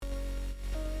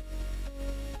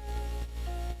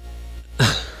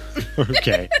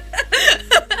Okay.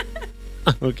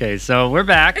 Okay, so we're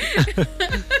back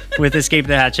with Escape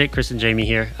the Hatchet. Chris and Jamie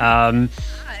here.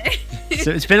 Hi.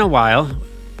 So it's been a while.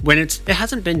 It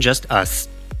hasn't been just us.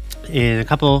 In a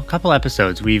couple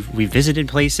episodes, we've visited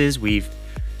places. We've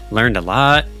learned a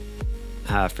lot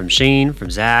from Shane,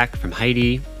 from Zach, from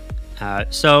Heidi.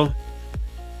 So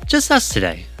just us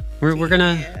today. We're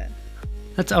gonna.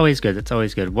 That's always good. That's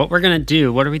always good. What we're gonna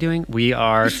do? What are we doing? We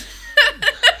are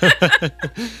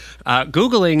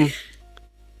Googling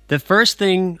the first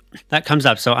thing that comes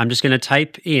up. So I'm just gonna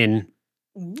type in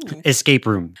escape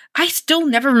room. I still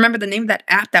never remember the name of that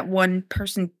app that one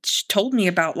person told me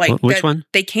about. Like, which one?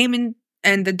 They came in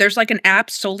and there's like an app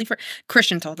solely for.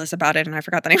 Christian told us about it, and I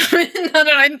forgot the name of it. Now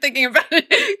that I'm thinking about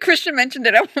it, Christian mentioned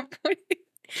it at one point.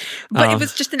 But it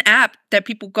was just an app that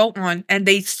people go on, and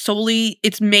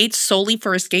it's made solely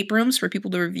for escape rooms for people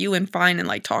to review and find and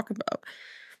like talk about.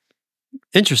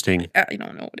 Interesting. I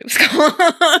don't know what it was called.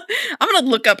 I'm going to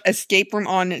look up escape room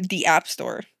on the App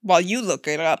Store while you look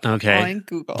it up on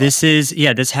Google. This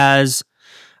has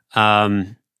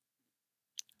a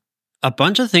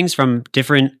bunch of things from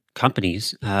different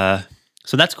companies. So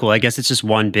that's cool. I guess it's just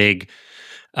one big...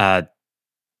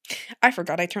 I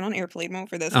forgot I turned on airplane mode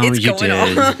for this. Oh, it's you going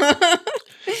did. on.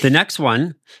 The next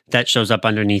one that shows up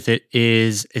underneath it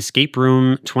is Escape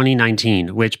Room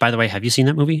 2019, which, by the way, have you seen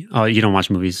that movie? Oh, you don't watch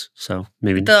movies, so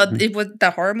maybe... It was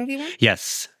the horror movie one?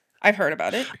 Yes. I've heard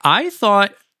about it. I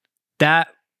thought that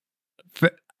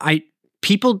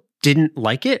people didn't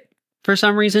like it for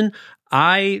some reason.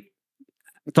 I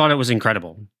thought it was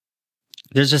incredible.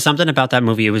 There's just something about that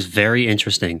movie. It was very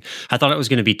interesting. I thought it was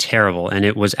going to be terrible, and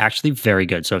it was actually very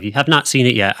good. So if you have not seen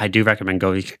it yet, I do recommend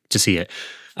going to see it.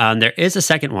 There is a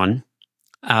second one,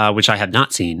 which I have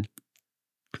not seen,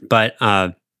 but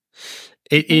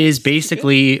it is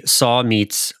basically Saw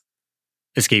meets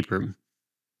Escape Room.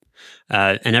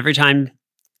 And every time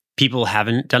people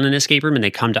haven't done an escape room and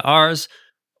they come to ours,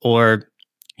 or,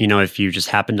 if you just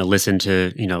happen to listen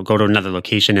to, go to another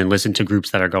location and listen to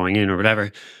groups that are going in or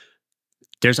whatever,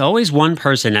 there's always one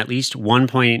person at least one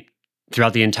point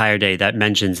throughout the entire day that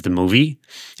mentions the movie.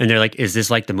 And they're like, is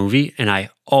this like the movie? And I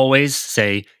always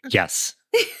say yes.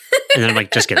 And then I'm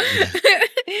like, just kidding.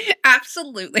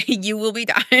 Absolutely. You will be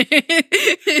dying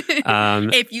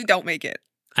if you don't make it.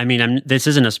 I mean, this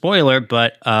isn't a spoiler,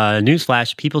 but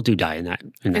newsflash, people do die in that.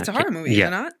 It's a horror movie, yeah.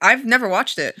 Not? I've never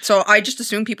watched it, so I just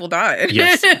assume people die.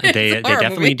 Yes, they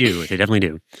definitely do. They definitely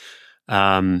do.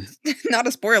 Not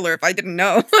a spoiler if I didn't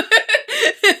know.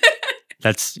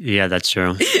 That's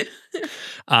true.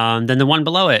 Then the one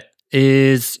below it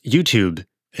is YouTube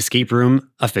Escape Room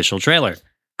official trailer.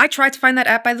 I tried to find that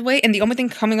app, by the way, and the only thing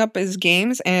coming up is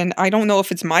games, and I don't know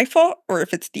if it's my fault or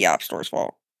if it's the App Store's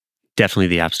fault. Definitely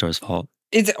the App Store's fault.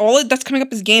 Is it all that's coming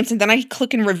up is games, and then I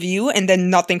click and review, and then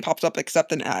nothing pops up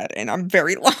except an ad, and I'm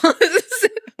very lost.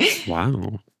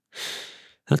 Wow.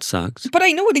 That sucks. But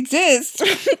I know it exists.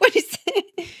 What is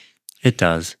it? It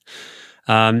does.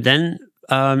 Then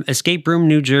Escape Room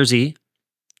New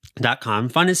Jersey.com.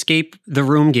 Fun escape the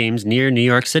room games near New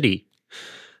York City.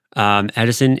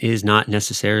 Edison is not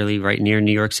necessarily right near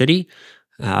New York City,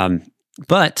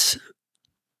 but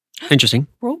interesting.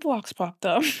 Roblox popped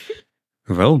up.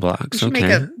 Roblox, we should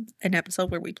okay. Make an episode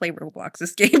where we play Roblox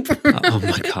Escape Room. Oh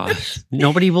my gosh.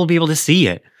 Nobody will be able to see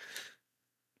it.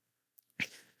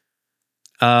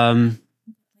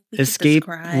 Escape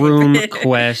room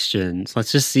questions.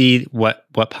 Let's just see what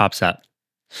pops up.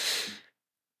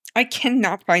 I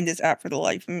cannot find this app for the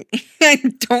life of me. I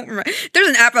don't remember. There's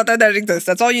an app out there that exists.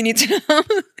 That's all you need to know.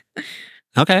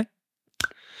 Okay.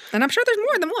 And I'm sure there's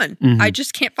more than one. Mm-hmm. I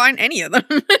just can't find any of them.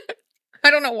 I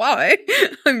don't know why.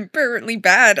 I'm apparently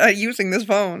bad at using this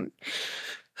phone.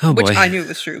 Oh boy. Which I knew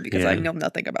was true because I know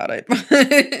nothing about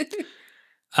it.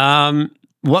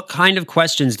 What kind of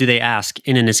questions do they ask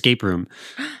in an escape room?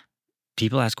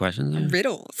 People ask questions?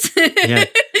 Riddles. Yeah.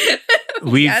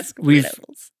 We've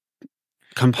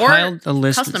compiled a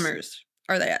list. Customers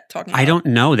are they talking about? I don't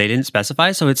know. They didn't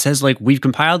specify. So it says, we've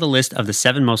compiled a list of the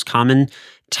 7 most common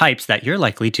types that you're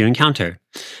likely to encounter.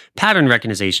 Pattern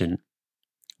recognition,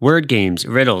 word games,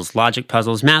 riddles, logic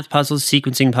puzzles, math puzzles,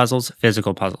 sequencing puzzles,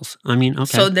 physical puzzles. I mean,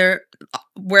 okay. So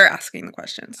we're asking the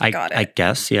questions. Got it. I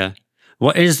guess, yeah.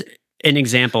 What is an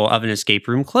example of an escape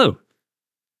room clue?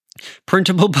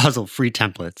 Printable puzzle, free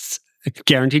templates.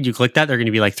 Guaranteed you click that, they're going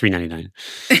to be like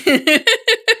 $3.99.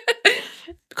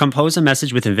 Compose a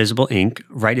message with invisible ink.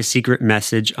 Write a secret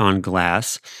message on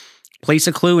glass. Place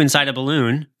a clue inside a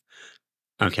balloon.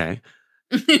 Okay.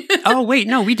 Oh, wait,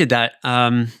 no, we did that.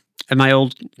 At my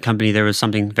old company, there was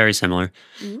something very similar.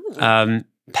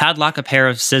 Padlock a pair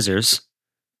of scissors.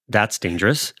 That's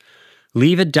dangerous.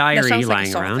 Leave a That diary sounds like a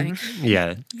lying Saw around. thing.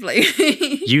 Yeah. Like,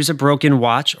 Use a broken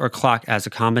watch or clock as a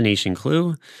combination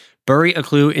clue. Bury a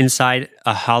clue inside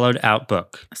a hollowed out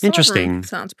book. a Saw room Interesting.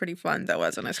 sounds pretty fun though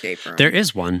as an escape room. There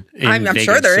is one in I'm Vegas.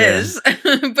 sure there yeah. is,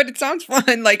 but it sounds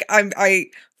fun. Like I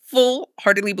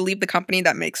full-heartedly believe the company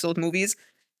that makes those movies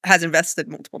has invested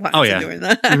multiple times Oh, yeah. in doing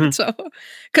that. Mhm. So,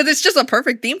 because it's just a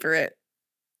perfect theme for it.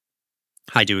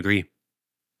 I do agree.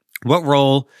 What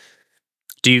role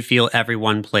do you feel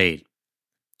everyone played?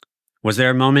 Was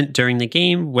there a moment during the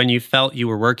game when you felt you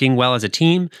were working well as a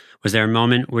team? Was there a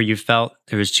moment where you felt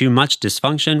there was too much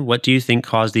dysfunction? What do you think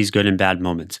caused these good and bad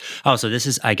moments? Oh, so this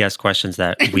is, I guess, questions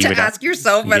that we to would ask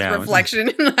yourself as yeah,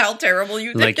 reflection and how terrible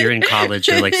you did. like you're in college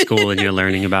or like school and you're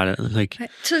learning about it, like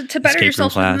to better escape room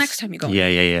yourself for the class. next time you go. Yeah.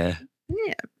 Yeah.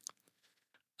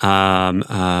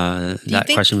 That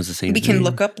think question was the same. We can thing.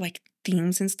 look up like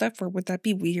themes and stuff, or would that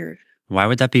be weird? Why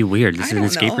would that be weird? This I is an don't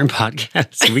escape know. room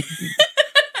podcast.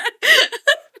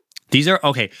 These are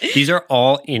okay. These are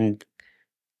all in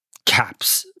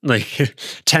caps. Like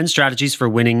 10 strategies for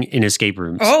winning in escape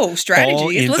rooms. Oh,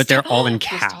 strategies. But they're all in let's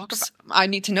talk caps. about- I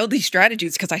need to know these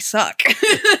strategies because I suck.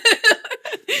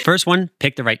 First one,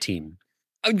 pick the right team.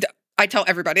 I tell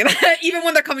everybody that. Even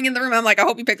when they're coming in the room, I'm like, I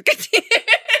hope you pick the good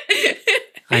team.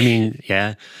 I mean,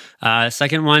 yeah.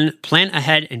 Second one, plan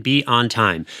ahead and be on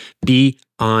time. Be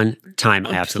on time.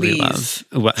 I absolutely please.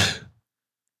 love.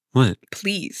 What?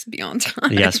 Please be on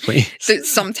time. Yes, please. So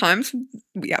sometimes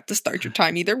we have to start your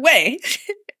time either way.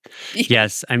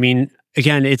 Yes, I mean,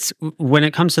 again, it's when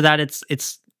it comes to that,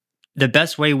 it's the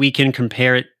best way we can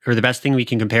compare it, or the best thing we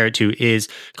can compare it to is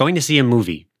going to see a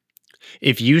movie.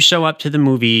 If you show up to the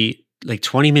movie like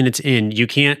 20 minutes in, you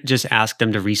can't just ask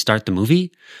them to restart the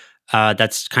movie.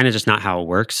 That's kind of just not how it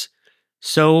works.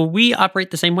 So we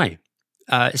operate the same way,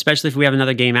 especially if we have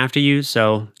another game after you.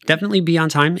 So definitely be on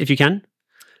time if you can.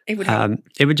 It would help.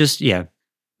 It would just, yeah.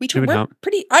 It would we're help.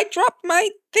 pretty. I dropped my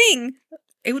thing.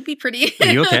 It would be pretty. Are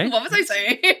you okay? What was I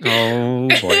saying? Oh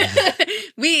boy.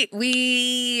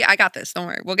 I got this. Don't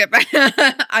worry. We'll get back.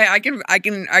 I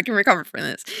can recover from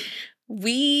this.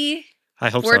 I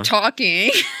hope We're so.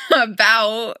 talking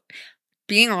about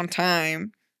being on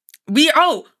time. We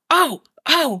can.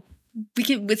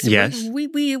 Yes.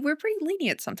 We're pretty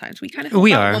lenient sometimes. We kind of We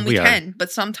help out are, when we we are. can,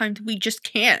 but sometimes we just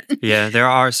can't. Yeah, there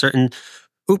are certain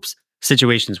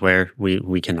situations where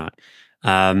we cannot.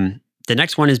 The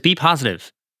next one is be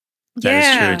positive. That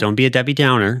is true. Don't be a Debbie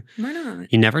Downer. Why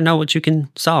not? You never know what you can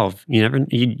solve.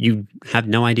 You have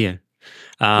no idea.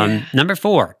 Number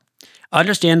 4,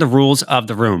 understand the rules of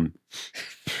the room.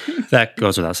 That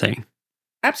goes without saying.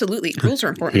 Absolutely. Rules are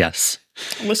important. Yes.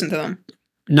 Listen to them.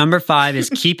 Number 5 is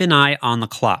keep an eye on the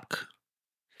clock.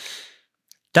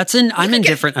 I'm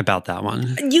indifferent about that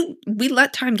one. We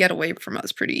let time get away from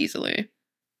us pretty easily.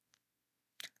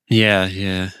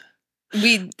 Yeah.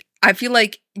 I feel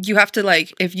like you have to,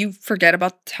 like, if you forget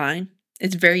about time,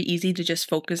 it's very easy to just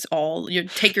focus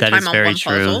take your That time is on very one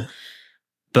true. puzzle.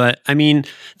 But I mean,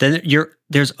 then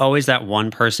there's always that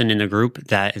one person in a group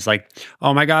that is like,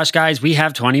 oh my gosh, guys, we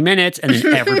have 20 minutes. And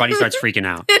then everybody starts freaking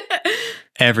out.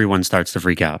 Everyone starts to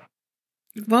freak out.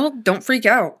 Well, don't freak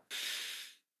out.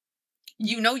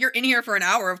 You're in here for an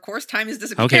hour. Of course, time is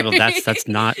disappearing. Okay, well that's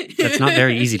not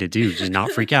very easy to do. Just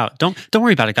not freak out. Don't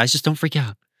worry about it, guys. Just don't freak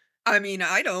out. I mean,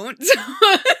 I don't.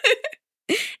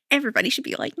 Everybody should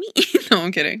be like me. No,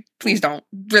 I'm kidding. Please don't.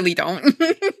 Really don't.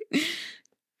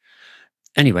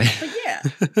 Anyway. But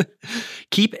yeah.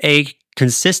 Keep a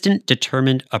consistent,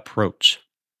 determined approach.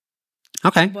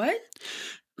 Okay. What?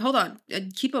 Hold on.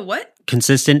 Keep a what?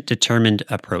 Consistent, determined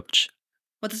approach.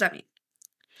 What does that mean?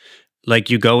 Like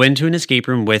you go into an escape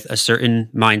room with a certain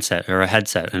mindset or a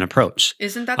headset, an approach.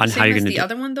 Isn't that on the how you're same as gonna the do-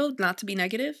 other one, though? Not to be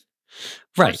negative?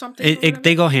 Right. something or whatever?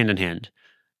 They go hand in hand.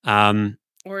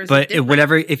 Or is it But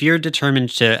different? if you're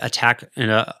determined to attack in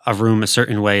a room a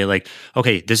certain way, like,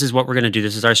 okay, this is what we're going to do.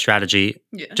 This is our strategy.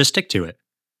 Yeah. Just stick to it.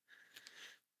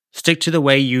 Stick to the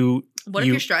way you. What if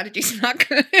your strategy's not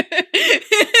good?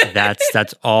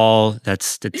 That's all.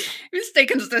 That's. You stay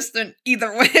consistent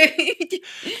either way.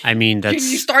 I mean,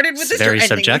 that's. You started with this. very you're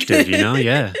ending with subjective,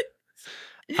 it.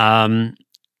 Yeah.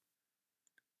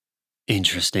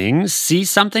 Interesting. See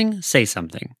something, say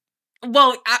something.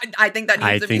 Well, I think that needs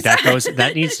I to think be that said.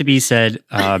 that needs to be said.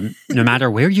 No matter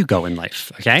where you go in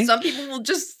life. Okay. Some people will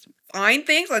just find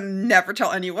things and never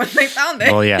tell anyone they found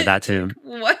it. Well, yeah, that too.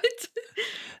 What?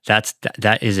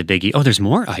 That is a biggie. Oh, there's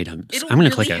more items. It'll I'm gonna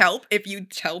really click it. help if you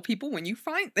tell people when you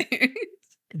find things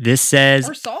This says,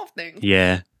 or solve things.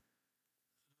 yeah.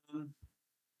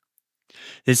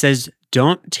 This says,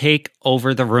 don't take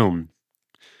over the room.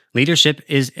 Leadership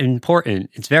is important.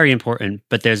 It's very important,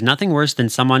 but there's nothing worse than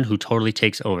someone who totally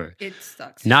takes over. It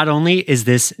sucks. Not only is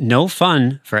this no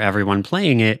fun for everyone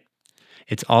playing it,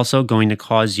 it's also going to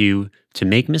cause you to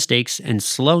make mistakes and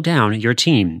slow down your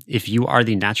team. If you are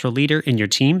the natural leader in your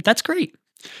team, that's great.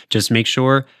 Just make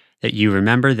sure that you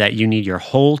remember that you need your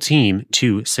whole team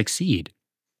to succeed.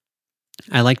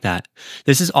 I like that.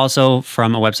 This is also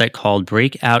from a website called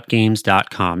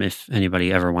breakoutgames.com, if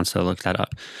anybody ever wants to look that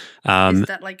up. Is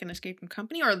that like an escape room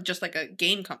company or just like a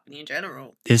game company in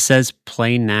general? It says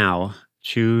play now.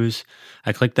 Choose.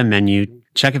 I click the menu,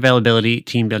 check availability,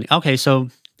 team building. Okay, so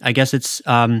I guess it's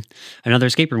another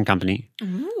escape room company.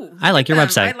 Ooh, I like your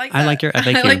website. I like your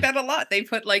FAQ. I like that a lot. They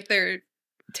put like their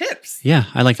tips. Yeah,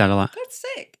 I like that a lot. That's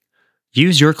sick.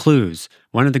 Use your clues.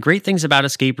 One of the great things about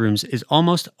escape rooms is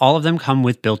almost all of them come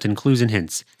with built-in clues and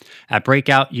hints. At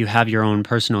Breakout, you have your own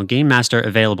personal game master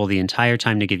available the entire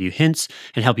time to give you hints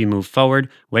and help you move forward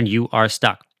when you are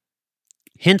stuck.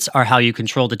 Hints are how you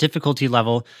control the difficulty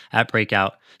level at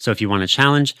Breakout, so if you want a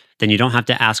challenge, then you don't have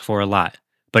to ask for a lot.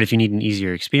 But if you need an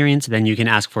easier experience, then you can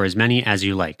ask for as many as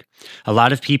you like. A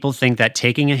lot of people think that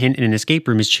taking a hint in an escape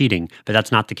room is cheating, but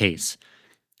that's not the case.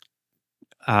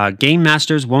 Game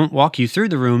masters won't walk you through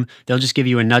the room. They'll just give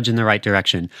you a nudge in the right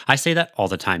direction. I say that all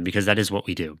the time because that is what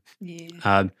we do.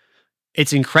 Yeah.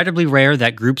 It's incredibly rare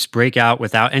that groups break out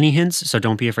without any hints, so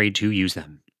don't be afraid to use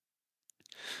them.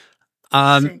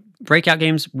 Breakout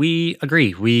games, we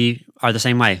agree. We are the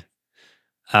same way.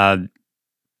 I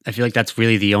feel like that's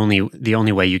really the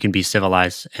only way you can be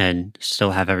civilized and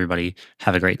still have everybody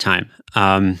have a great time.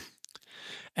 And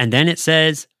then it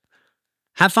says,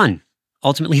 have fun.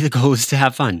 Ultimately, the goal is to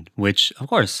have fun, which, of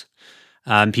course,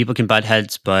 people can butt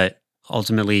heads, but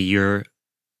ultimately, your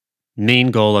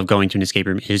main goal of going to an escape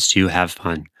room is to have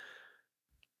fun.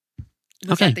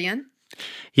 Was that the end?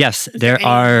 Yes, Is there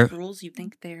are rules you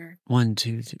think there 1,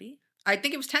 2, 3. I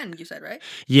think it was 10, you said, right?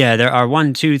 Yeah, there are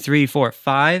 1, 2, 3, 4,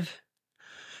 5,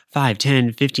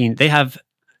 10, 15. They have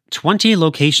 20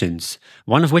 locations,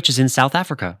 one of which is in South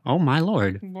Africa. Oh, my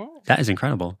Lord. Whoa. That is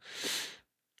incredible.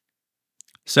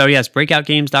 So, yes,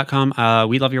 breakoutgames.com.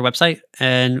 We love your website,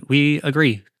 and we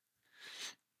agree.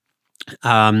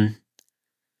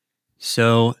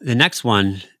 So, the next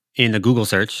one in the Google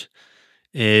search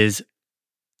is,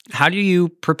 how do you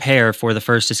prepare for the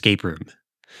first escape room?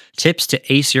 Tips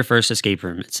to ace your first escape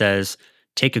room. It says,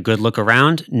 take a good look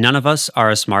around. None of us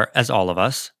are as smart as all of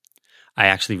us. I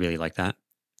actually really like that.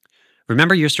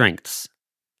 Remember your strengths.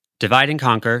 Divide and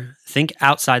conquer. Think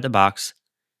outside the box.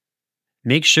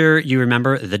 Make sure you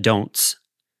remember the don'ts.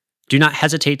 Do not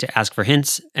hesitate to ask for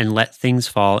hints and let things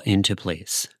fall into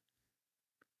place.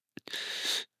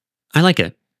 I like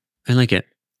it. I like it.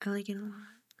 I like it a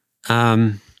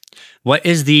lot. What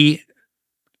is the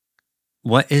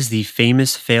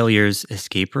famous failures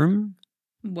escape room?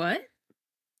 What?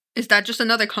 Is that just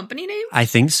another company name? I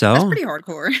think so. That's pretty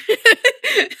hardcore.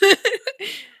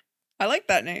 I like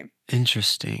that name.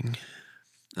 Interesting.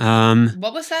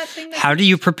 What was that thing? How do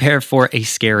you prepare for a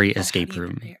scary escape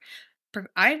room?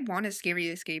 I want a scary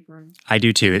escape room. I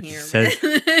do too. It says.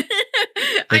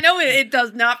 I know it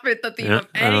does not fit the theme of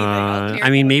anything. I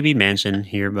mean, maybe mansion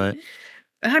here, but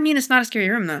I mean, it's not a scary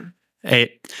room though.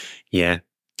 Yeah.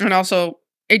 And also,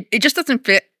 it just doesn't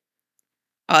fit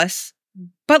us.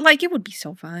 But like, it would be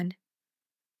so fun.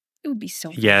 It would be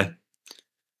so fun. Yeah.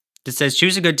 It says,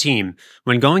 choose a good team.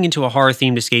 When going into a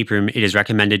horror-themed escape room, it is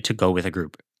recommended to go with a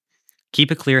group.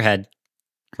 Keep a clear head.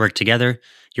 Work together.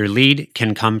 Your lead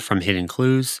can come from hidden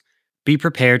clues. Be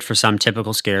prepared for some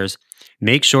typical scares.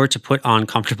 Make sure to put on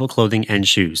comfortable clothing and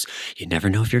shoes. You never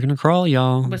know if you're going to crawl,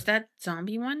 y'all. Was that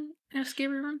zombie one in a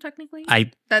scary room, technically?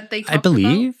 I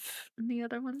believe. About the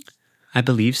other ones? I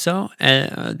believe so.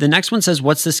 The next one says,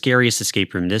 what's the scariest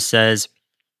escape room? This says,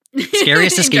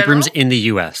 scariest escape rooms in the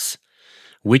U.S.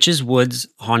 Witches Woods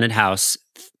Haunted House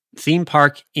theme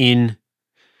park in,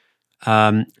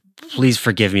 please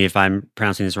forgive me if I'm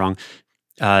pronouncing this wrong,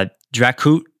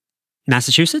 Dracut,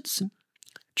 Massachusetts?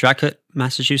 Dracut,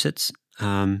 Massachusetts.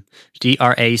 Dracut.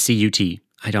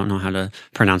 I don't know how to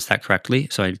pronounce that correctly,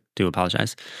 so I do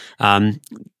apologize.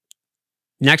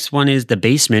 Next one is The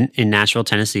Basement in Nashville,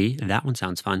 Tennessee. That one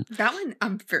sounds fun. That one,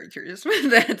 I'm very curious what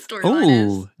that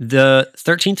storyline is. The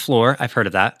 13th Floor. I've heard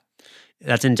of that.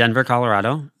 That's in Denver,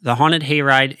 Colorado. The Haunted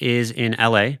Hayride is in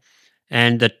LA.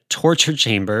 And the Torture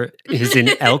Chamber is in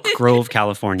Elk Grove,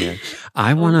 California.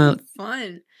 I want to...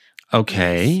 Fun.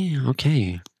 Okay, Yes.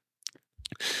 Okay.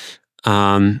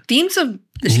 Themes of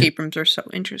escape rooms are so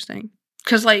interesting.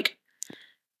 Because, like,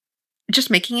 just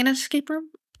making an escape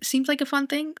room seems like a fun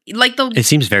thing. Like It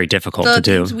seems very difficult to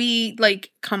do. The themes we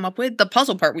like come up with, the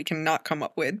puzzle part we cannot come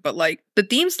up with, but like the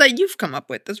themes that you've come up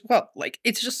with as well. Like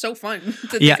it's just so fun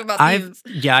to think about themes.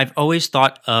 I've always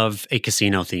thought of a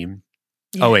casino theme.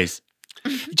 Yeah. Always.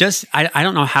 Just I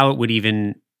don't know how it would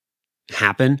even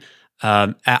happen.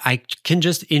 I can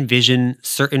just envision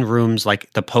certain rooms,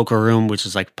 like the poker room, which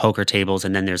is like poker tables,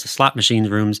 and then there's the slot machine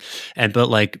rooms, but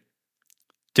like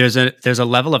there's a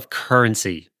level of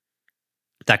currency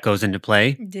that goes into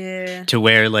play. Yeah. To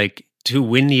where like to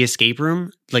win the escape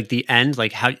room, like the end,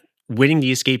 like how winning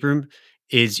the escape room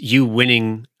is you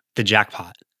winning the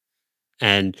jackpot,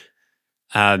 and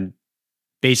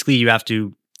basically you have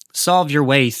to solve your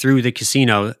way through the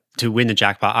casino to win the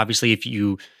jackpot. Obviously, if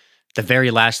you the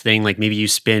very last thing, like maybe you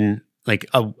spin like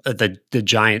the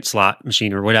giant slot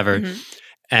machine or whatever,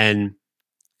 and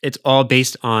it's all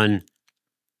based on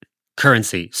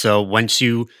currency. So once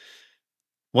you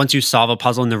solve a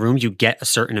puzzle in the room, you get a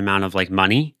certain amount of like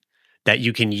money that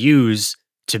you can use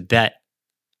to bet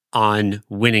on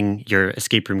winning your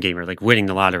escape room game or like winning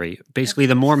the lottery. Basically,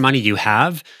 the more money you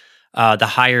have, the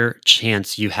higher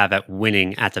chance you have at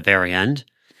winning at the very end.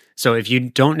 So if you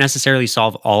don't necessarily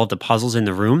solve all of the puzzles in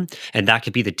the room, and that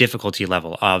could be the difficulty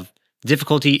level of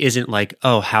difficulty isn't like,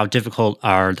 oh, how difficult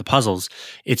are the puzzles?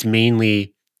 It's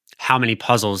mainly how many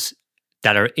puzzles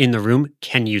that are in the room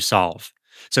can you solve?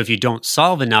 So if you don't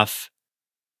solve enough,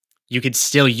 you could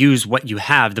still use what you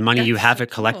have, the money you have at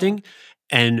collecting,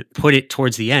 and put it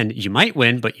towards the end. You might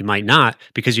win, but you might not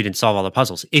because you didn't solve all the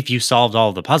puzzles. If you solved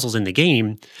all the puzzles in the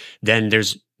game, then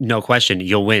there's no question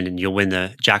you'll win and you'll win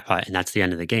the jackpot, and that's the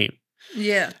end of the game.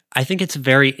 Yeah. I think it's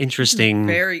very interesting.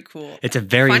 Very cool. It's a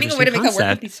very finding a way to make concept. that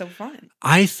work would be so fun.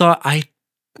 I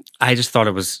just thought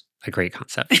it was a great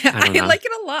concept. I like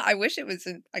it a lot. I wish it was.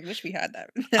 I wish we had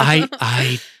that.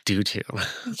 I do too.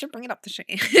 You should bring it up to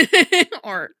Shane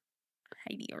or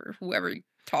Heidi or whoever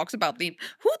talks about themes.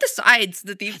 Who decides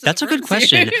the themes? That's a good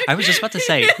question. I was just about to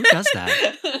say, who does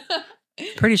that?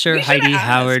 Pretty sure Heidi,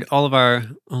 Howard, all of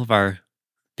our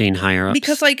being higher ups.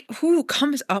 Because like who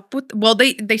comes up with? Well,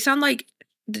 they sound like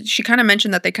she kind of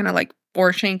mentioned that they kind of like,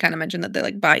 or Shane kind of mentioned that they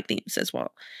like buy themes as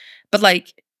well. But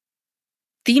like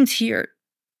themes here,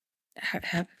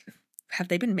 have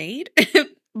they been made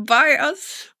by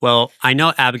us? Well, I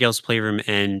know Abigail's Playroom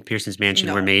and Pearson's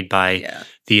Mansion were made by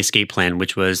the Escape Plan,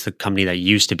 which was the company that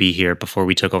used to be here before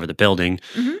we took over the building.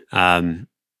 I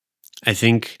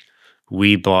think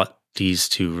we bought these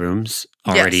two rooms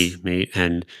already made,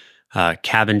 and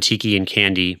Cabin, Tiki, and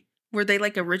Candy. Were they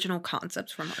like original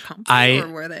concepts from our company, or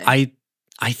were they?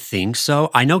 I think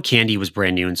so. I know Candy was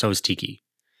brand new, and so was Tiki.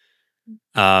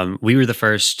 We were the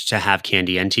first to have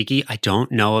Candy and Tiki. I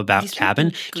don't know about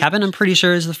Cabin. Cabin, I'm pretty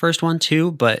sure, is the first one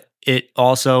too, but it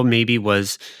also maybe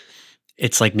was,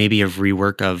 it's like maybe a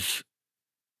rework of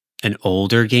an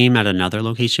older game at another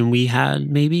location we had,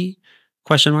 maybe?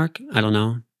 Question mark? I don't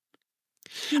know.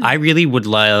 I really would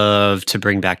love to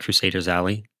bring back Crusaders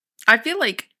Alley. I feel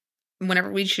like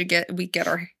whenever we get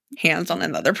our hands on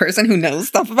another person who knows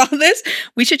stuff about this,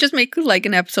 we should just make like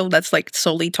an episode that's like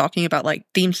solely talking about like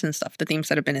themes and stuff, the themes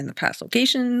that have been in the past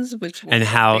locations, and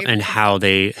how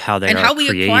we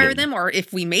acquire them, or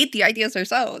if we made the ideas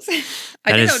ourselves.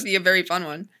 I think that would be a very fun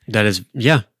one. That is,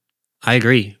 yeah, I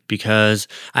agree, because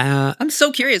I'm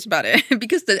so curious about it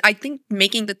because I think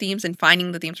making the themes and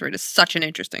finding the themes for it is such an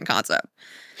interesting concept.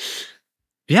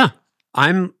 Yeah,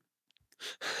 I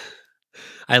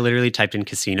literally typed in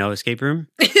casino escape room.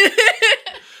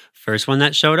 First one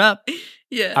that showed up.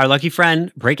 Yeah. Our lucky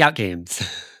friend, Breakout Games.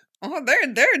 Oh, they're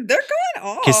going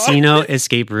on. Casino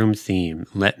escape room theme.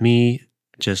 Let me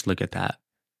just look at that.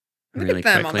 Look at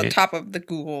them quickly on the top of the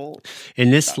Google. In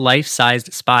this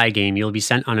life-sized spy game, you'll be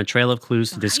sent on a trail of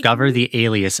clues to discover the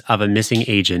alias of a missing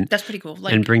agent. That's pretty cool.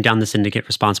 And bring down the syndicate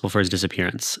responsible for his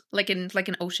disappearance. Like in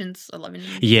Ocean's 11.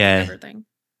 Yeah. Everything.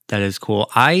 That is cool.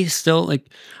 I still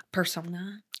like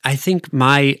Persona. I think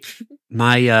my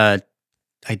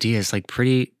idea is like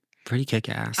pretty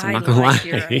kick-ass. I'm not gonna lie.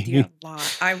 Your idea a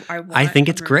lot. I think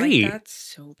it's great. Like, that's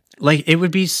so like it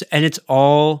would be, and it's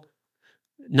all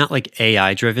not like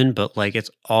AI driven, but like it's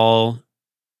all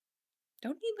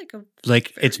don't need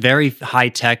it's very high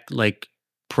tech like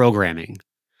programming.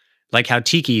 Like how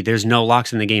Tiki, there's no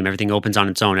locks in the game. Everything opens on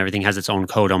its own. Everything has its own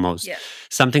code almost. Yeah.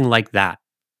 Something like that.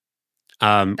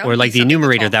 Or like the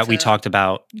enumerator that we talked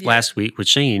about last week with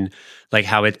Shane, like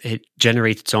how it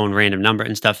generates its own random number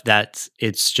and stuff.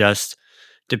 It's just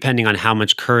depending on how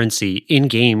much currency,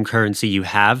 in-game currency you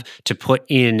have to put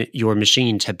in your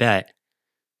machine to bet.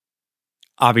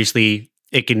 Obviously,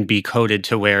 it can be coded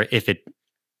to where if it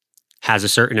has a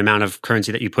certain amount of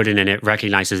currency that you put in and it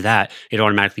recognizes that, it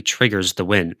automatically triggers the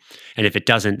win. And if it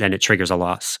doesn't, then it triggers a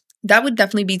loss. That would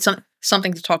definitely be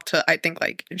something to talk to, I think,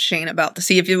 like Shane about to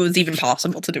see if it was even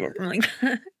possible to do it like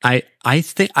that. I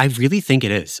really think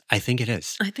it is. I think it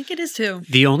is. I think it is too.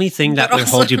 The only thing that would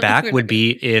hold you back would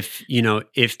be if,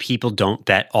 if people don't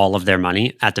bet all of their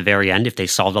money at the very end, if they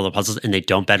solved all the puzzles and they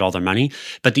don't bet all their money.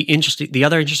 But the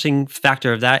other interesting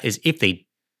factor of that is if they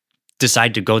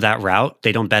decide to go that route,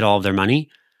 they don't bet all of their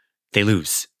money, they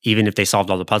lose, even if they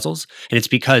solved all the puzzles. And it's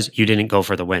because you didn't go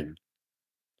for the win.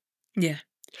 Yeah.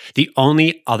 The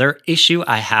only other issue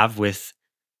I have with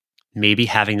maybe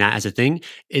having that as a thing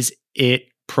is it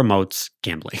promotes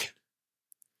gambling.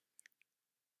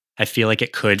 I feel like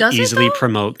it could easily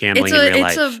promote gambling in real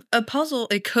life. It's a puzzle.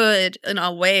 It could, in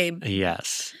a way.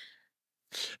 Yes.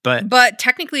 But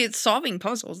technically it's solving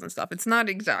puzzles and stuff. It's not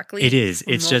exactly. It is.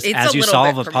 It's just as you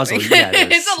solve a puzzle. Yeah,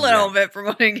 it's a little bit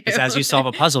promoting gambling. It's as you solve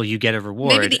a puzzle, you get a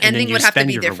reward. Maybe the ending would have to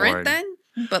be different then.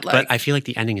 But I feel like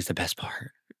the ending is the best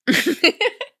part.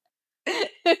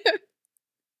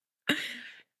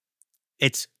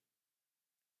 It'd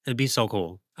be so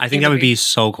cool. I think that would be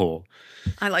so cool.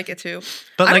 I like it too.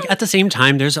 But at the same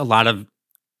time, there's a lot of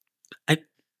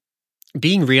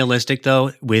being realistic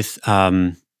though with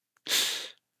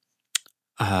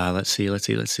let's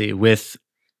see with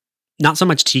not so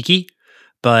much tiki,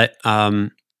 but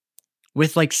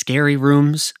with like scary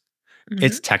rooms,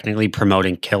 it's technically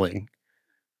promoting killing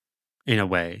in a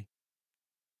way.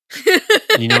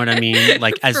 You know what I mean?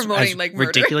 Like as like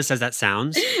ridiculous as that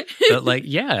sounds, but like,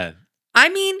 yeah. I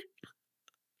mean,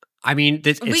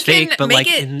 it's fake, but like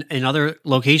in other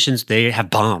locations, they have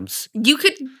bombs. You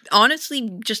could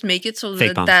honestly just make it so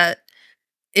that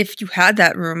if you had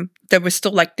that room, there was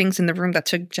still like things in the room that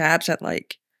took jabs at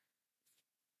like,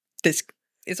 this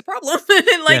is a problem.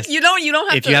 Like, yes. you don't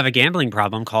have if you have a gambling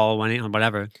problem, call 1-800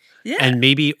 whatever. Yeah. And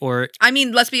maybe,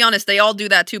 let's be honest, they all do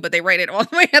that too, but they write it all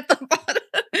the way at the bottom.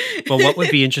 But what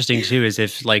would be interesting too is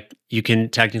if like you can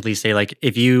technically say like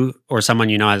if you or someone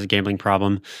you know has a gambling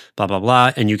problem, blah, blah,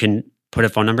 blah, and you can put a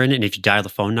phone number in it, and if you dial the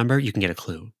phone number, you can get a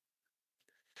clue.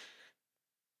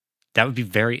 That would be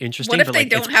very interesting. What if they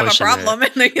don't have a problem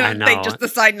and they just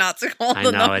decide not to call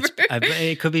the number?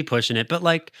 It could be pushing it, but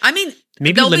like,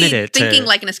 maybe limit it thinking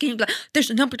like in a scheme, like, there's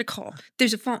a number to call,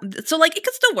 there's a phone, so like it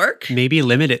could still work. Maybe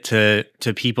limit it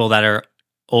to people that are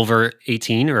over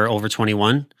 18 or over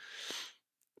 21.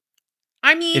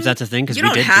 If that's a thing, because you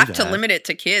don't have to limit it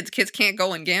to kids. Kids can't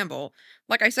go and gamble.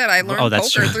 Like I said, I learned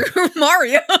poker through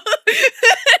Mario.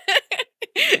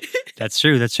 That's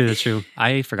true.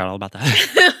 I forgot all about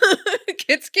that.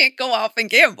 Kids can't go off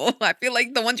and gamble. I feel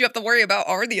like the ones you have to worry about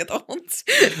are the adults.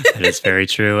 That is very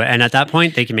true. And at that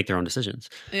point, they can make their own decisions.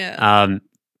 Yeah.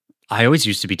 I always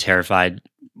used to be terrified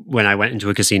when I went into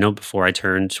a casino before I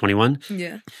turned 21.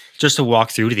 Yeah. Just to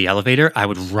walk through to the elevator, I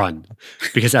would run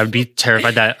because I would be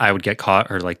terrified that I would get caught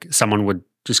or like someone would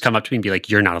just come up to me and be like,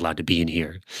 "You're not allowed to be in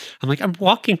here." I'm like, "I'm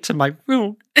walking to my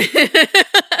room."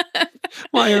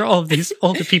 Why are all of these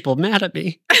older people mad at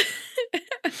me?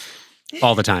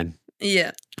 All the time.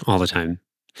 Yeah. All the time.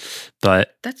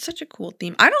 But that's such a cool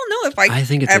theme. I don't know if I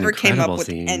think it's ever came up with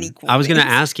theme. Any cool I was going to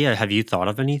ask, have you thought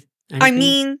of anything? I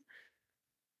mean,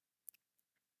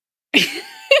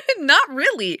 not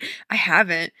really. I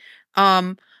haven't.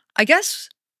 I guess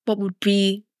what would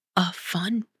be a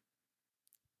fun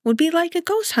would be like a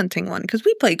ghost hunting one, because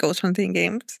we play ghost hunting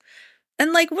games.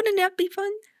 And like, wouldn't that be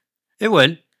fun? It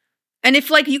would. And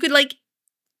if like you could like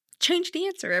change the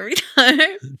answer every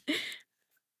time.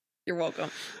 You're welcome.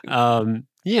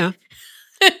 Yeah.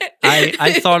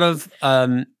 I thought of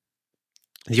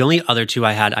the only other two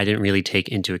I had I didn't really take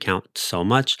into account so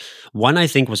much. One I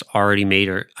think was already made,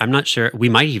 or I'm not sure. We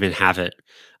might even have it.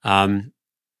 We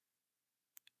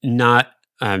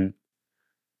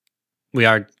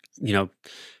are,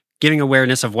 giving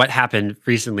awareness of what happened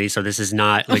recently, so this is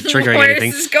not like triggering anything.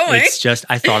 This is going? It's just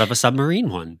I thought of a submarine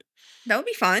one. That would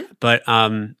be fun. But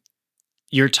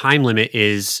your time limit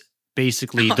is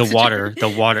basically the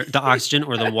oxygen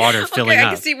or the water filling up. I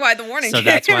can see why the warning. So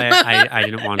that's why I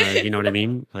didn't want to. You know what I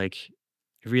mean? Like,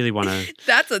 I really want to.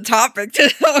 That's a topic to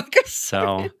talk.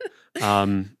 So,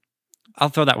 I'll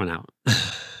throw that one out.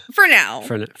 For now.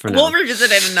 For now. We'll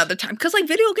revisit it another time. Because, like,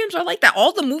 video games are like that.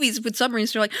 All the movies with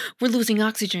submarines are like, we're losing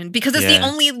oxygen. Because it's the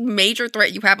only major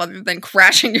threat you have other than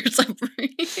crashing your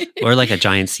submarine. Or like a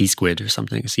giant sea squid or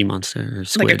something. A sea monster or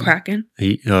squid. Like a kraken?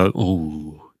 Yeah.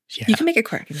 You can make a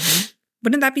kraken. Right?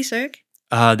 Wouldn't that be sick?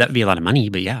 That would be a lot of money,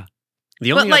 but yeah.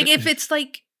 If it's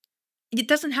like, it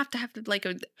doesn't have to have like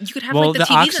a, you could have like the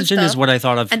TVs oxygen and stuff, is what I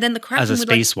thought of and then the kraken as a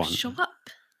space would, one. Show up.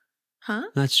 Huh?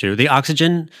 That's true. The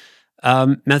oxygen...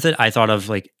 Method I thought of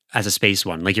like as a space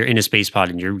one. Like you're in a space pod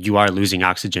and you are losing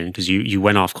oxygen because you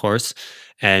went off course,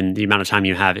 and the amount of time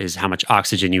you have is how much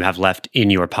oxygen you have left in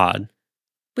your pod.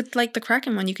 With like the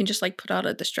Kraken one, you can just like put out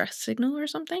a distress signal or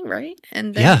something, right?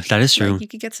 And then, Yeah, that is true. like, you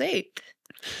could get saved.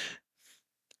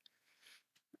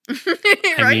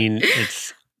 I mean,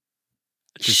 it's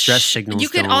distress signals. You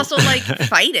could also like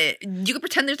fight it. You could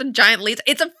pretend there's a giant laser.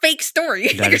 It's a fake story.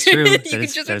 That is true. You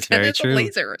could just pretend there's a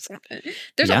laser or something.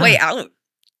 There's a way out.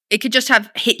 It could just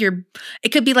have hit your. It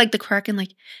could be like the Kraken,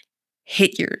 like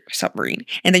hit your submarine,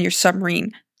 and then your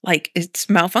submarine like it's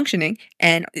malfunctioning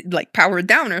and like powered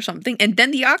down or something, and then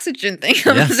the oxygen thing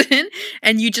comes in,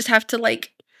 and you just have to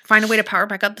like find a way to power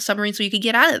back up the submarine so you could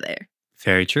get out of there.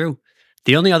 Very true.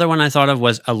 The only other one I thought of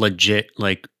was a legit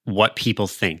like what people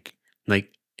think,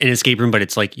 like an escape room, but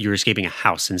it's like you're escaping a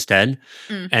house instead,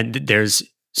 and there's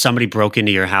somebody broke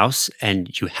into your house,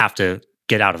 and you have to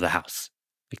get out of the house.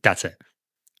 Like that's it.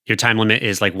 Your time limit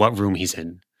is like what room he's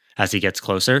in as he gets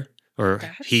closer, or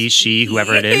he, she,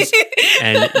 whoever it is.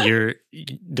 And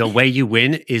the way you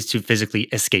win is to physically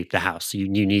escape the house. You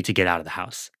need to get out of the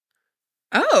house.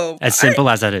 Oh. As simple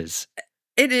as that is.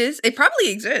 It is. It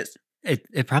probably exists.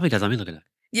 It probably does. Let me look at it.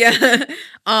 Yeah.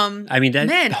 I mean,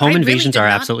 home invasions are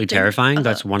absolutely terrifying.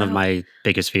 That's one of my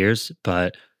biggest fears,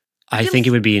 but I think it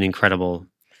would be an incredible thing.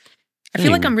 I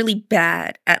feel like I'm really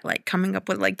bad at like coming up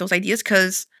with like those ideas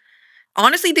because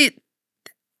honestly,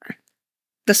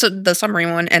 the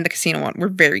submarine one and the casino one were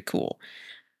very cool.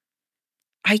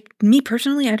 Me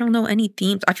personally, I don't know any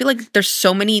themes. I feel like there's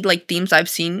so many like themes I've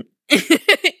seen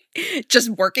just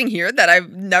working here that I've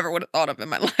never would have thought of in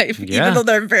my life, even though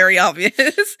they're very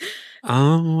obvious.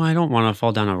 I don't want to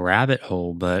fall down a rabbit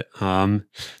hole, but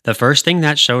the first thing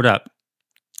that showed up,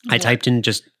 I typed in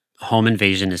just home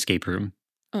invasion escape room.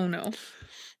 Oh no.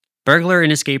 Burglar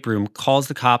in escape room calls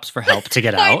the cops for help to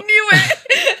get out. I knew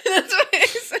it. That's what I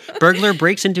said. Burglar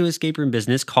breaks into escape room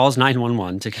business, calls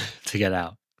 911 to get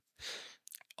out.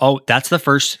 Oh, that's the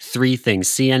first three things.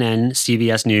 CNN,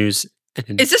 CBS News.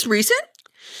 Is this recent?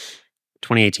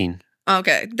 2018.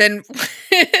 Okay, then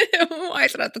why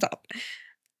is it at the top?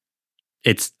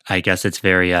 I guess it's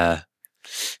very Oh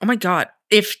my god.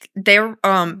 If there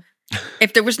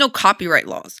was no copyright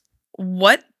laws,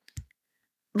 what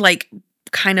like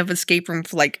kind of escape room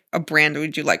for like a brand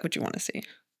would you want to see?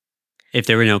 If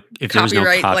there was no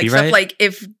copyright, like stuff like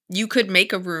if you could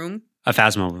make a room, a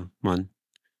Phasmo one.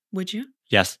 Would you?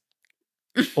 Yes.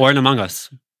 Or an Among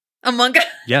Us. Among Us?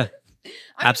 Yeah.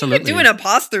 Absolutely. You could do an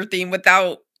imposter theme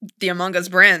without the Among Us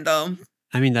brand, though.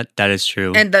 I mean, that is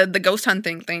true. And the ghost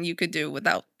hunting thing you could do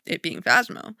without it being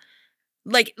Phasmo.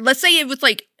 Like, let's say it was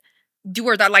like,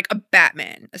 like a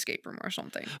Batman escape room or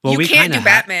something. Well, you can't do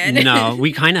Batman. No,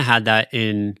 we kind of had that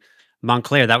in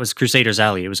Montclair. That was Crusaders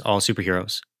Alley. It was all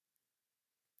superheroes.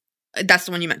 That's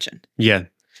the one you mentioned. Yeah.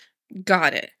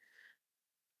 Got it.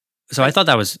 So I thought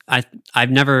that was I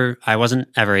wasn't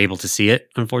ever able to see it,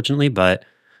 unfortunately, but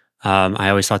I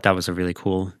always thought that was a really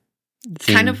cool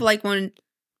thing. Kind of like when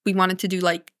we wanted to do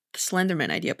like the Slenderman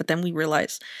idea, but then we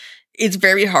realized it's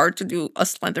very hard to do a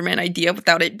Slenderman idea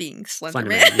without it being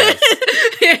Slenderman.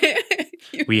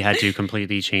 Yes. We had to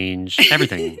completely change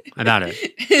everything about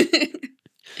it.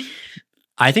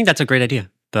 I think that's a great idea,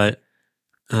 but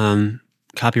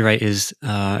copyright is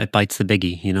it bites the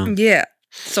biggie, you know? Yeah.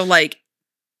 So like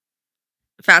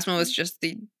Phasmo is just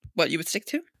what you would stick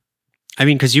to? I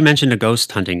mean, because you mentioned a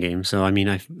ghost hunting game, so I mean,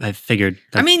 I figured.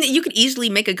 I mean, you could easily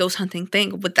make a ghost hunting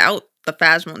thing without the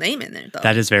Phasmo name in there, though.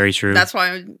 That is very true. That's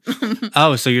why.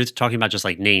 Oh, so you're talking about just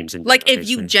like names and like if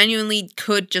you genuinely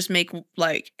could just make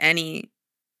like any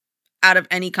out of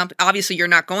any company. Obviously, you're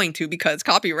not going to because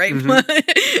copyright.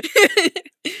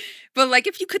 Mm-hmm. But like,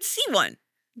 if you could see one,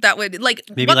 that would like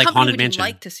maybe what like company Haunted would Mansion. You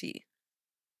like to see?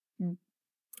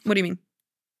 What do you mean?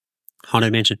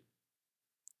 Haunted Mansion.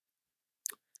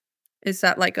 Is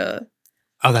that like a...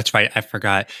 Oh, that's right. I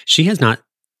forgot. She doesn't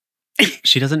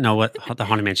know what the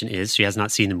Haunted Mansion is. She has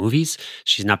not seen the movies.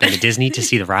 She's not been to Disney to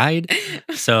see the ride.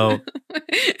 So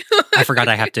I forgot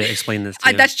I have to explain this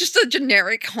to you. That's just a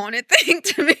generic haunted thing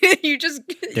to me. You just...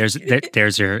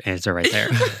 There's your answer right there.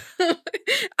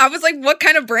 I was like, what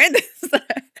kind of brand is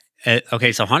that?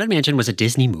 Okay, so Haunted Mansion was a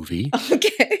Disney movie.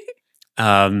 Okay.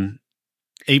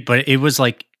 But it was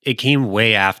like, it came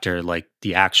way after like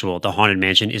the Haunted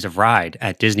Mansion is a ride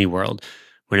at Disney World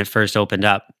when it first opened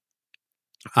up.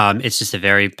 It's just a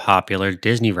very popular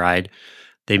Disney ride.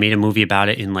 They made a movie about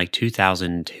it in like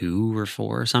 2002 or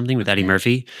 4 or something with Eddie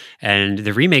Murphy. And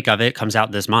the remake of it comes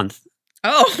out this month.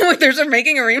 Oh, they're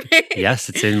making a remake? Yes,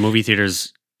 it's in movie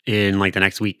theaters in like the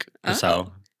next week or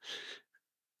so.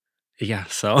 Yeah,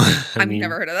 so I've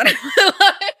never heard of that in my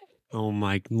life. Oh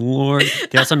my lord.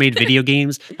 They also made video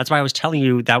games. That's why I was telling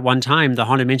you that one time, the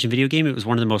Haunted Mansion video game, it was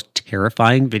one of the most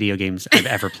terrifying video games I've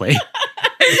ever played.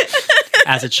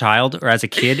 As a child or as a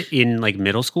kid in like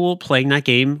middle school, playing that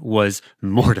game was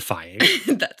mortifying.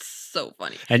 That's so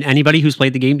funny. And anybody who's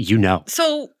played the game, you know.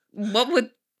 So what would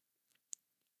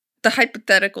the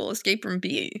hypothetical escape room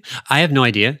be? I have no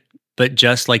idea. But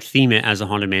just like theme it as a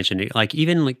Haunted Mansion. Like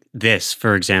even like this,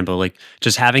 for example, like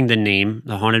just having the name,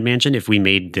 the Haunted Mansion, if we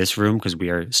made this room, because we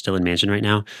are still in Mansion right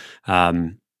now,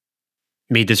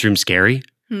 made this room scary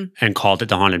and called it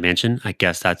the Haunted Mansion, I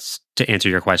guess that's, to answer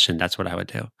your question, that's what I would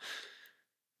do.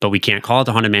 But we can't call it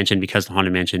the Haunted Mansion because the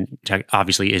Haunted Mansion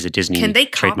obviously is a Disney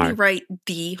trademark.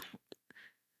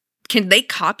 Can they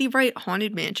copyright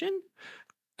Haunted Mansion?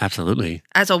 Absolutely.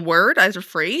 As a word, as a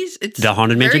phrase? It's the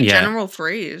Haunted Mansion, yeah. General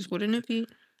phrase, wouldn't it be?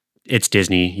 It's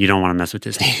Disney. You don't want to mess with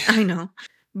Disney. I know.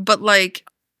 But like,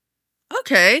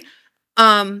 okay.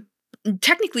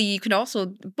 Technically you could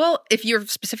also, well, if you're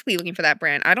specifically looking for that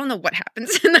brand, I don't know what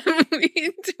happens in that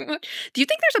movie too much. Do you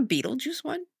think there's a Beetlejuice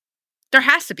one? There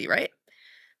has to be, right?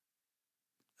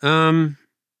 Or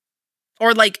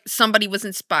like somebody was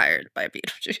inspired by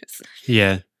Beetlejuice.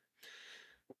 Yeah.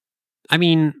 I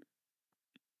mean,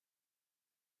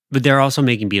 but they're also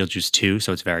making Beetlejuice 2,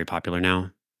 so it's very popular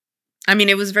now. I mean,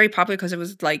 it was very popular because it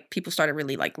was like people started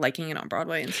really like liking it on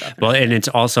Broadway and stuff. Well, and it's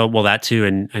also, well, that too.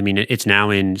 And I mean, it's now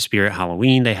in Spirit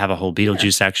Halloween. They have a whole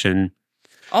Beetlejuice section.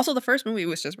 Also, the first movie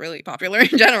was just really popular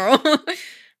in general.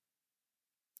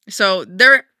 So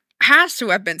there has to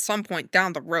have been some point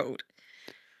down the road.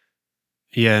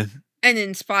 Yeah. And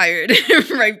inspired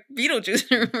by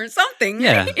Beetlejuice or something.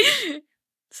 Yeah.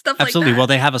 Stuff Absolutely. like that. Well,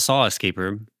 they have a Saw escape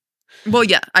room. Well,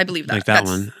 yeah, I believe that. Like that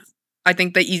one. I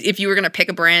think that if you were going to pick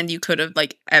a brand you could have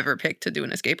like ever picked to do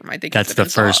an escape room, I think that's the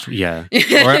first, Saw. Yeah.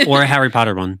 or a Harry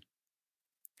Potter one.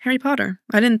 Harry Potter.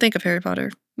 I didn't think of Harry Potter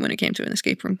when it came to an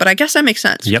escape room, but I guess that makes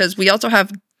sense because we also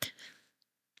have,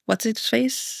 what's its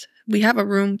face? We have a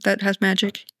room that has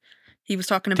magic. He was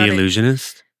talking about The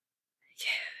Illusionist? Yeah.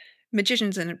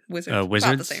 Magicians and wizards. Wizards?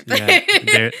 Not the same thing.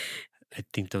 Yeah. I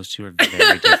think those two are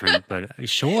very different, but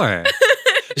sure.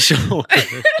 Sure.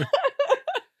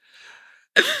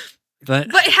 But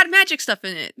it had magic stuff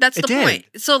in it. That's the point.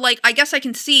 So, like, I guess I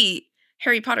can see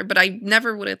Harry Potter, but I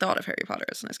never would have thought of Harry Potter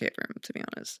as an escape room, to be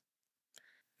honest.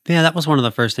 Yeah, that was one of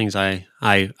the first things I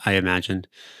imagined.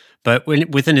 But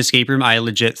with an escape room, I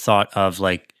legit thought of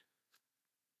like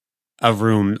a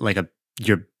room, like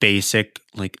your basic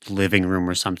like living room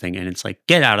or something, and it's like,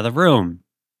 get out of the room.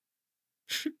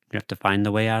 You have to find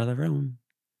the way out of the room.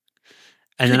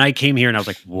 And then I came here and I was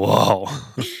like, whoa.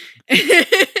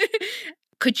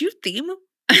 Could you theme?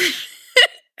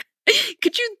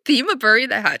 Could you theme a Bury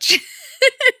the Hatch?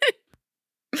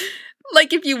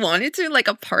 Like if you wanted to, like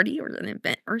a party or an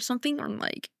event or something, or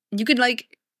like you could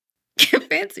like get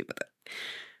fancy with it.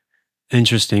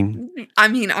 Interesting. I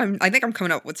mean, I think I'm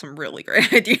coming up with some really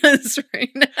great ideas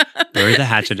right now. Bury the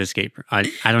Hatchet escape. I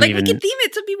don't like even. We could theme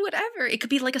it to be whatever. It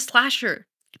could be like a slasher,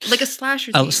 like a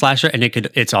slasher. A slasher, and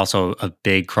it's also a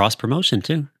big cross promotion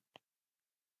too.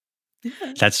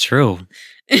 Yeah. That's true.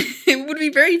 It would be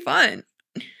very fun.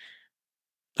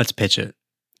 Let's pitch it.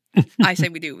 I say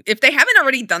we do. If they haven't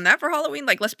already done that for Halloween,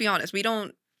 like let's be honest, we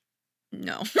don't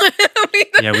know.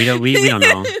 Yeah, we don't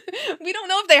know. We don't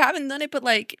know if they haven't done it, but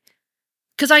like,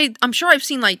 because I'm sure I've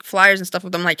seen like flyers and stuff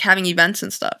with them like having events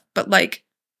and stuff, but like,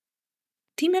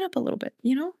 team it up a little bit,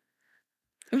 you know?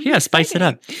 Yeah, spice it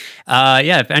up.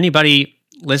 Yeah, if anybody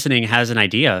listening has an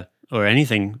idea or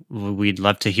anything, we'd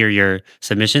love to hear your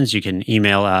submissions. You can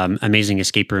email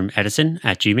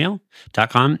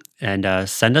amazingescaperoomedison@gmail.com and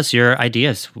send us your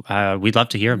ideas. We'd love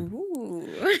to hear them. Ooh.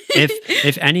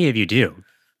 If any of you do,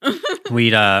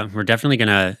 we're definitely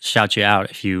gonna shout you out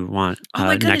if you want. Oh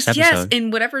my goodness, next episode. yes!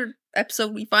 In whatever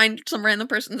episode we find some random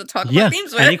person to talk about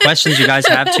themes with. Any questions you guys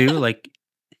have too, like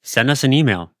send us an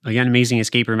email. Again,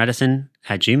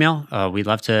 amazingescaperoomedison@gmail. We'd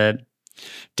love to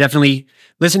definitely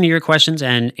listen to your questions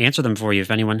and answer them for you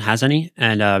if anyone has any.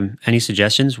 And any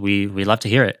suggestions, we'd love to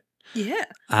hear it. Yeah.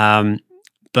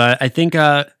 But I think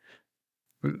our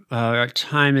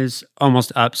time is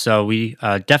almost up, so we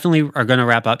definitely are going to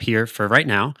wrap up here for right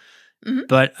now. Mm-hmm.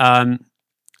 But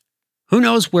who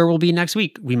knows where we'll be next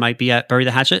week? We might be at Bury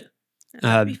the Hatchet.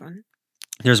 That'd be fun.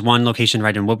 There's one location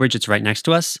right in Woodbridge. It's right next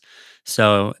to us.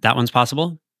 So that one's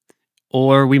possible.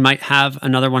 Or we might have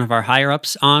another one of our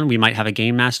higher-ups on. We might have a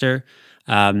game master.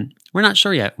 We're not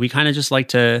sure yet. We kind of just like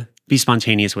to be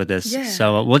spontaneous with this. Yeah.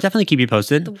 So we'll definitely keep you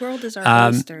posted. The world is our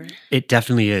oyster. It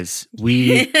definitely is.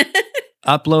 We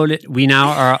upload it. We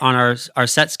now are on our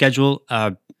set schedule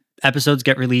episodes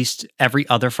get released every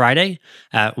other Friday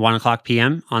at 1 o'clock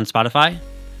p.m. on Spotify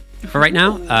for right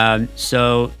now.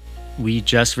 So we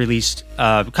just released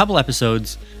a couple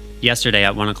episodes yesterday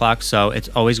at 1 o'clock. So it's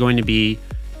always going to be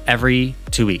every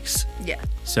 2 weeks. Yeah.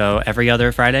 So every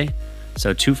other Friday.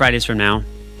 So 2 Fridays from now,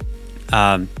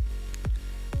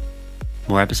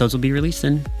 more episodes will be released,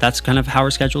 and that's kind of how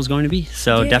our schedule is going to be.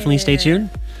 So definitely stay tuned.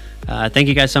 Thank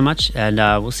you guys so much, and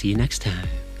we'll see you next time.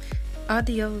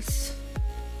 Adios.